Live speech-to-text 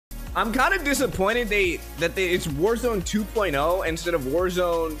I'm kind of disappointed it's Warzone 2.0 instead of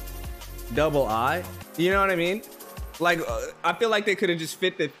Warzone II. You know what I mean? Like, I feel like they could have just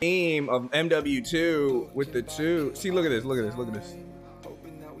fit the theme of MW2 with the 2. See, look at this, look at this, look at this.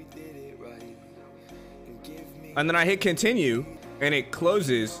 And then I hit continue, and it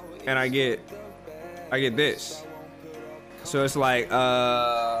closes, and I get this. So it's like,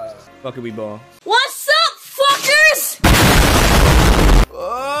 fuck it, we ball. What's up, fuckers?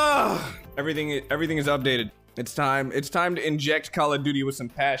 Everything is updated. It's time to inject Call of Duty with some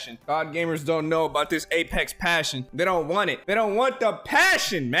passion. COD gamers don't know about this Apex passion. They don't want it. They don't want the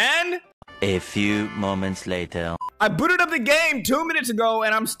passion, man. A few moments later. I booted up the game 2 minutes ago,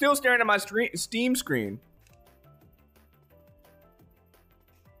 and I'm still staring at my Steam screen.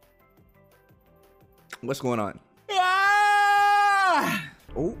 What's going on? Ah!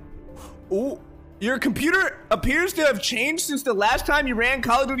 Oh. Your computer appears to have changed since the last time you ran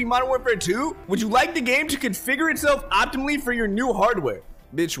Call of Duty Modern Warfare 2. Would you like the game to configure itself optimally for your new hardware?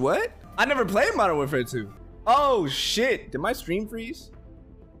 Bitch, what? I never played Modern Warfare 2. Oh shit, did my stream freeze?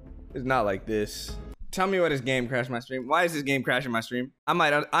 It's not like this. Tell me why this game crashed my stream. Why is this game crashing my stream? I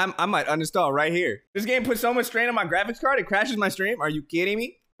might uninstall right here. This game puts so much strain on my graphics card, it crashes my stream. Are you kidding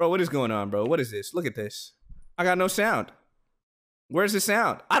me? Bro, what is going on, bro? What is this? Look at this. I got no sound. Where's the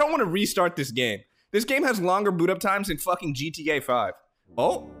sound? I don't want to restart this game. This game has longer boot up times than fucking GTA 5.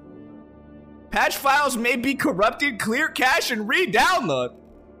 Oh. Patch files may be corrupted. Clear cache and re-download.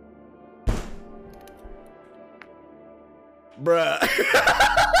 Bruh.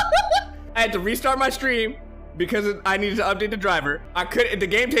 I had to restart my stream because I needed to update the driver. The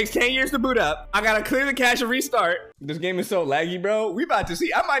game takes 10 years to boot up. I gotta clear the cache and restart. This game is so laggy, bro. We about to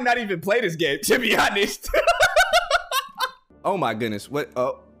see. I might not even play this game, to be honest. Oh my goodness. What?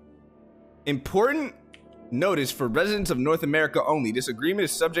 Oh. Important notice for residents of North America only. This agreement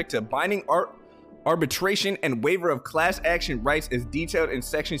is subject to binding arbitration and waiver of class action rights as detailed in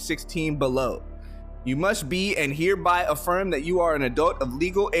section 16 below. You must be and hereby affirm that you are an adult of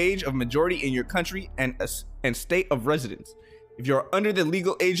legal age of majority in your country and state of residence. If you are under the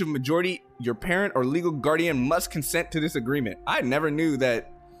legal age of majority, your parent or legal guardian must consent to this agreement. I never knew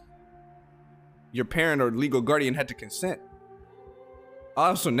that your parent or legal guardian had to consent. I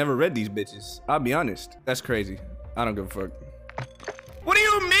also never read these bitches. I'll be honest. That's crazy. I don't give a fuck. What do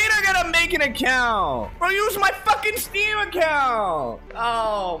you mean I gotta make an account? Bro, use my fucking Steam account.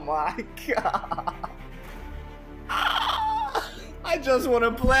 Oh my god. I just want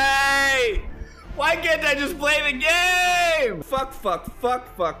to play. Why can't I just play the game? Fuck.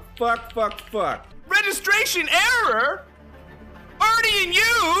 Registration error? Already in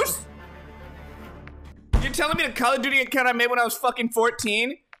use? You're telling me the Call of Duty account I made when I was fucking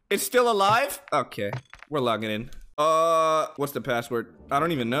 14 is still alive? Okay, we're logging in. What's the password? I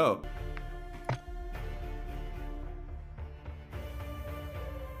don't even know.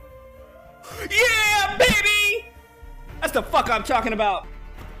 Yeah, baby! That's the fuck I'm talking about.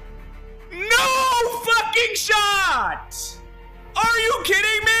 No fucking shot! Are you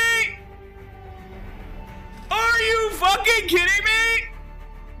kidding me? Are you fucking kidding me?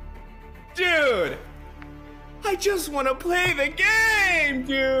 Dude. I just want to play the game,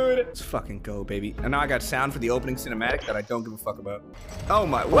 dude. Let's fucking go, baby. And now I got sound for the opening cinematic that I don't give a fuck about. Oh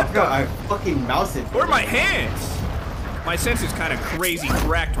my, what the? I fucking mouse it. Where are my hands? My sense is kind of crazy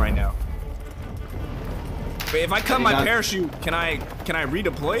cracked right now. Wait, if I cut my parachute, can I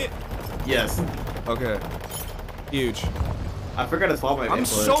redeploy it? Yes. Okay. Huge. I forgot to swap my I'm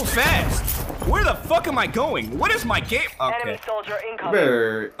so fast. Where the fuck am I going? What is my game? Okay. Enemy soldier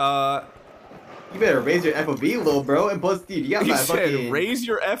incoming. You better raise your FOB, little bro, and plus, dude, you got my fucking... raise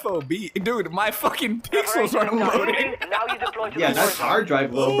your FOB. Dude, my fucking pixels aren't loading. Now you deploy to yeah, that's hard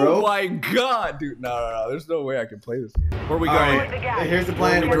drive, little bro. Oh my god, dude. No. There's no way I can play this. Where are we going? Right. Here's the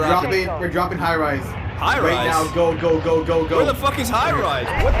plan. We're dropping high rise. High rise? Right now, go. Where the fuck is high rise?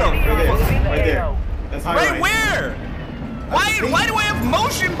 What the fuck? Right there. That's high rise. Right where? Why do I have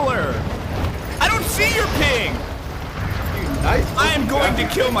motion blur? I don't see your ping. Dude, nice. I am going to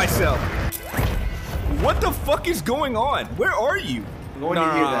kill myself. What the fuck is going on? Where are you? No,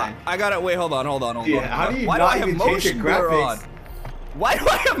 I gotta wait. Hold on. Yeah, how do you Why not do I have even change your motion blur on? graphics? Why do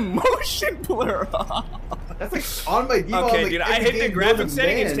I have motion blur on? That's like on my default. Okay, like, dude, I hit the graphics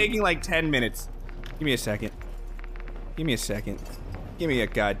setting. It's banned. taking like 10 minutes. Give me a second. Give me a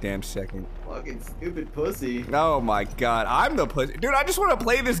goddamn second. Fucking stupid pussy. Oh my god, I'm the pussy. Dude, I just want to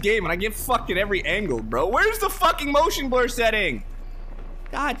play this game and I get fucked at every angle, bro. Where's the fucking motion blur setting?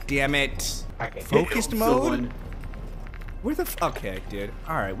 God damn it. Focused mode? Where the okay, dude.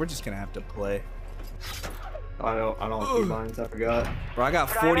 Alright, we're just gonna have to play. I don't keybinds. I forgot. Bro, I got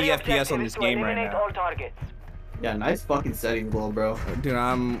 40 FPS on this game right now. Yeah, nice fucking settings, little bro. Dude,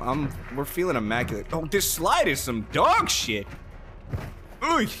 we're feeling immaculate. Oh, this slide is some dog shit.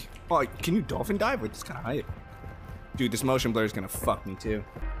 Ooh. Oh, can you dolphin dive? Wait, it's kind of hype. Dude, this motion blur is gonna fuck me too.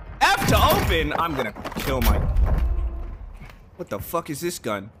 F to open. I'm gonna kill my. What the fuck is this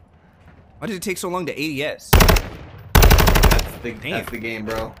gun? Why did it take so long to ADS? That's the game,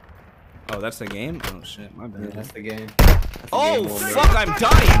 bro. Oh, that's the game? Oh shit, my bad. Yeah, that's the game. Oh fuck, I'm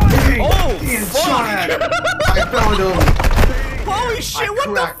dying! Oh fuck! I found him! Holy shit, what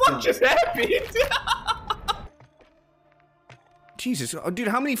the fuck just happened? Jesus, oh, dude,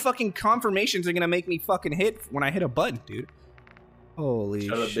 how many fucking confirmations are gonna make me fucking hit when I hit a button, dude? Holy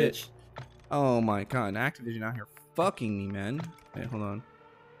Shut up, shit. bitch. Oh my god, Activision out here fucking me, man. Wait, hold on.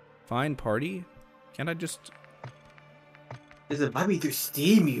 Find party? Can't I just... Just invite me through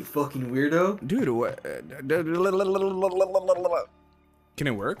Steam, you fucking weirdo. Dude, what? Can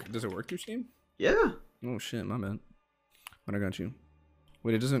it work? Does it work through Steam? Yeah. Oh shit, my bad. But I got you.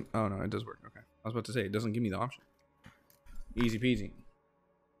 Wait, it doesn't... Oh no, it does work. Okay. I was about to say, it doesn't give me the option. Easy peasy.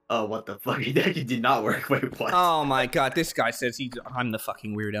 Oh, what the fuck? It actually did not work. Wait, what? Oh my god, this guy says I'm the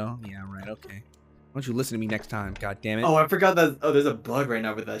fucking weirdo. Yeah, right, okay. Why don't you listen to me next time, god damn it. Oh, I forgot that. Oh, there's a bug right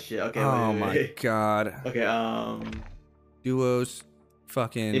now with that shit. Okay, oh wait. My god. Okay, Duos,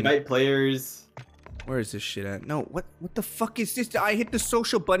 fucking... invite players. Where is this shit at? No, what the fuck is this? I hit the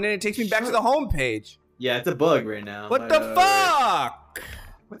social button and it takes me back to the home page. Yeah, it's a bug right now. What the fuck?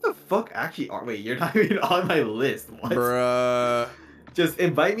 What the fuck actually are... Wait, you're not even on my list. What? Bruh. Just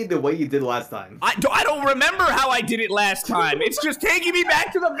invite me the way you did last time. I don't remember how I did it last time. It's just taking me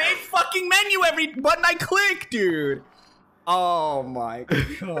back to the main fucking menu every button I click, dude. Oh my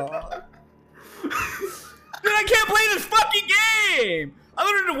god. Dude, I can't play this fucking game! I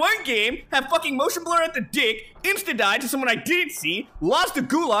loaded into one game, have fucking motion blur at the dick, insta-died to someone I didn't see, lost to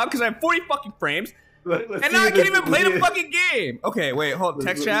Gulag because I have 40 fucking frames, and now I can't even play the fucking game! Okay, wait, hold on,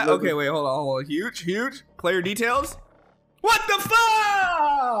 text chat? Okay, wait, hold on, huge, player details? What the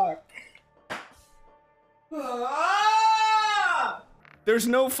fuck?! Ah! There's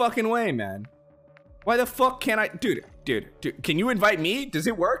no fucking way, man. Why the fuck can't I- Dude, can you invite me? Does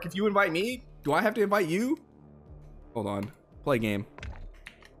it work if you invite me? Do I have to invite you? Hold on. Play game.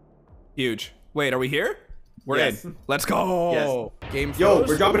 Huge. Wait, are we here? We're in. Let's go. Yes. Game. Yo,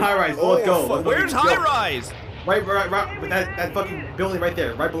 we're dropping high rise. Let's go. Where's high rise? Right. With that fucking building right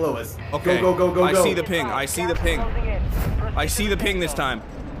there, right below us. Okay. Go. I see the ping. I see the ping this time.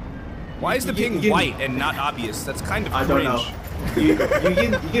 Why is the ping white and not obvious? That's kind of cringe. I don't know. You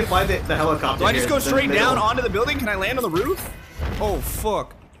can find the helicopter. Do I just go straight down onto the building? Can I land on the roof? Oh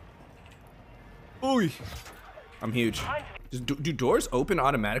fuck. Ooh. I'm huge. Do doors open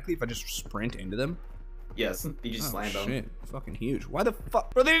automatically if I just sprint into them? Yes, you just slam them. Shit, fucking huge. Why the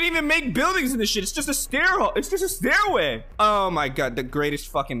fuck? Bro, they didn't even make buildings in this shit. It's just a stairwell. It's just a stairway. Oh my god, the greatest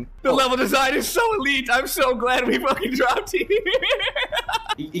fucking... The level design is so elite. I'm so glad we fucking dropped here.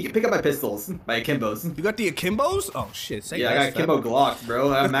 You can pick up my pistols, my Akimbos. You got the Akimbos? Oh shit. Yeah, I got Akimbo Glocks,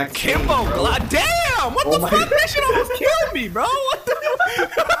 bro. I have max Akimbo Glock? Damn! What the fuck? That shit almost killed me, bro. What the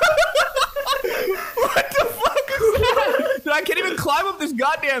What the fuck is that? Dude, I can't even climb up this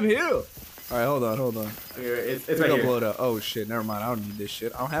goddamn hill. Alright, hold on. It's right here. Loadout. Oh shit, never mind. I don't need this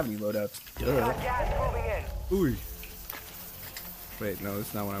shit. I don't have any loadouts. Duh. Ooh. Wait, no,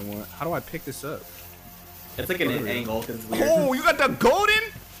 that's not what I want. How do I pick this up? It's like an angle, because it's weird. Oh, you got the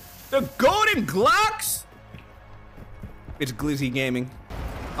golden Glocks? It's Glizzy Gaming.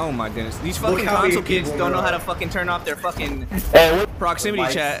 Oh my goodness. These fucking console kids don't know how to fucking turn off their fucking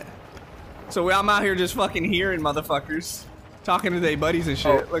proximity chat. So I'm out here just fucking hearing motherfuckers talking to their buddies and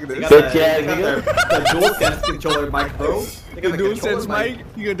shit. Look at this. They got the DualSense controller mic, bro. The DualSense mic?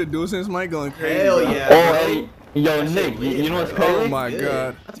 You got the DualSense mic going crazy. Hell yeah. Oh, hey, yo, Nick, you know what's crazy? Oh my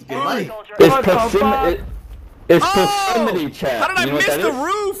god. That's a good mic. It's proximity chat. How did I miss the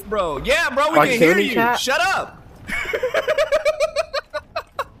roof, bro? Yeah, bro, we can hear you. Shut up.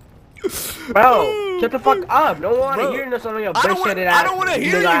 Bro, shut the fuck up. No one want to hear this on your bullshitted ass. I don't want to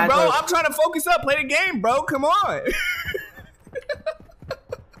hear you, bro. I'm trying to focus up, play the game, bro. Come on.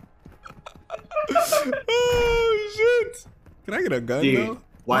 Oh, shit. Can I get a gun, dude, though?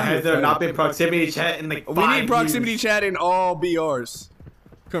 Why has there not been proximity chat in like 5 years? We need proximity chat in all BRs.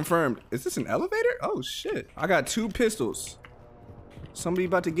 Confirmed. Is this an elevator? Oh, shit. I got 2 pistols. Somebody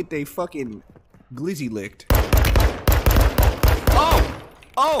about to get they fucking glizzy licked.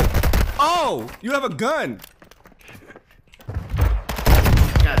 Oh, you have a gun.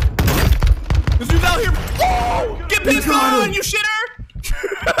 This dude's out here. Oh, get pissed on, you shitter.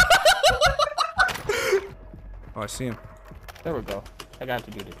 Oh, I see him. There we go. I got to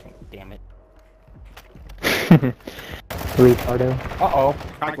do the thing. Damn it. Retardo. Uh-oh.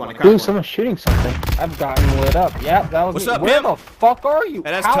 Crack one. Ooh, someone's shooting something. I've gotten lit up. Yep, that was What's me. up, Where Pim? the fuck are you? Hey,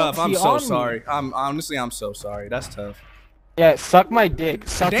 that's How tough. is I'm he so on me? sorry. I'm so sorry. That's tough. Yeah, suck my dick.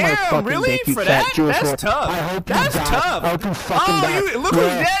 Suck my Damn, fucking really? dick, you For fat that? Jewish That's whore. tough. I hope you That's die. tough. I hope you fucking die. Oh, look who's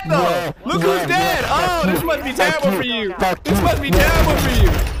dead though. Look who's dead. Oh, this must be terrible for you. This must be terrible for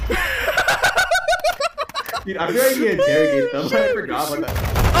you. Dude, I'm ready to interrogate them. I forgot about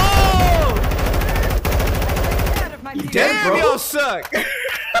that. Oh! Damn, y'all suck.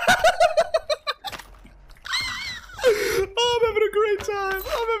 Oh, I'm having a great time.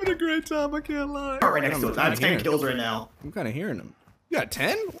 I'm having a great time. I can't lie. Right next to us. I have 10 kills right now. I'm kind of hearing them. You got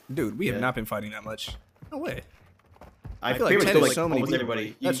 10? Dude, we have not been fighting that much. No way. I feel feel like like 10 is like so many almost people.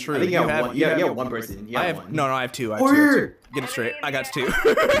 everybody. That's true. I think you You have have- one. you Yeah, have- you have one person. You I have have one. no, I have two. I have Warrior! two. Get it straight. I got two.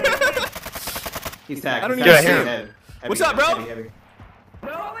 He's tagged. I don't He's even tagged. see him. Heavy, What's up, bro? heavy, heavy.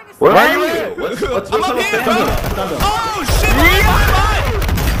 Where are you? I'm up here, bro. Oh shit! Mine!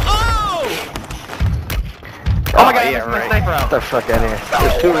 Oh my god, yeah, right. Sniper out. Get the fuck out of here. Oh!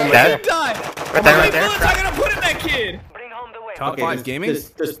 There's two of them there. He died. Right there, How right many there. bullets I gotta put in that kid? Bring home the win. Top Okay, 5 gaming.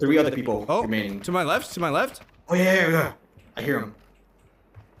 There's 3 other people remaining. To my left. To my left. Oh yeah. I hear him.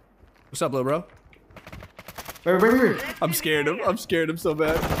 What's up, little bro? Wait. I'm scared of him. I'm scared of him so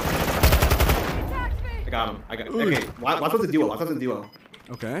bad. I got him. Okay. Watch what's the duo. Watch what's the duo.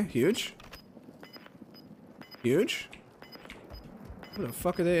 Okay, huge. Huge. Where the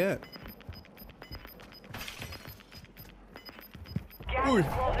fuck are they at? Gas Ooh. is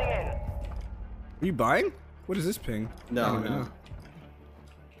closing in. Are you buying? What is this ping? I No, don't even no. know.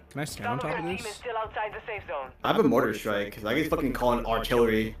 Can I stand Some on of top your of team is this? still outside the safe zone. I have a mortar strike because I get fucking calling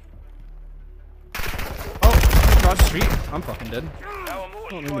artillery. Oh, across the street. I'm fucking dead. Now a move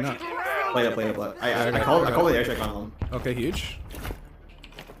Oh, maybe squad not. is inbound. Play it. I got called it. the airstrike on him. Okay, huge.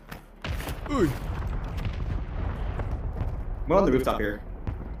 Ooh. We're on the rooftop here.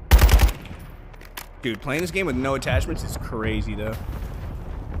 Dude, playing this game with no attachments is crazy, though.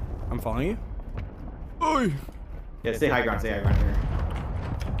 I'm following you. Ooh. Yeah, stay high ground here.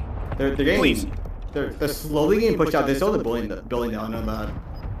 They're getting. Please. They're slowly getting pushed out. They're still in the building down on the.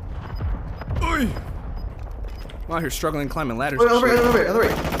 Ooh. I'm out here struggling climbing ladders. Oh, and on the shit.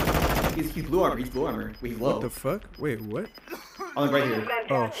 right. He's blue armor. He's low. What the fuck? Wait, what? On the right here. Land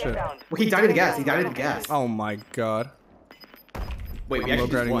Oh, gas shit. inbound. Well, he died in the gas. Oh my god. Wait, we I'm actually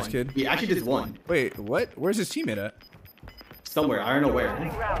low-grounding just won. this kid. We actually just won. Wait, what? Where's his teammate at? Somewhere. I don't know where.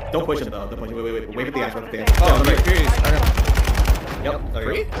 Don't push him though. Don't push him. Wait. Wait for the gas. Oh, on the okay, right. here he is. I got him. Yep. There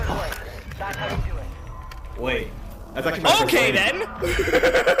Free? you go. That's how you do it. Wait. That's actually my Okay first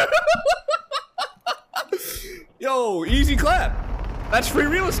then. Yo, easy clap. That's free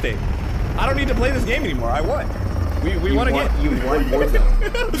real estate. I don't need to play this game anymore. I won. We won again. You won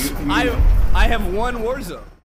Warzone. I have won Warzone.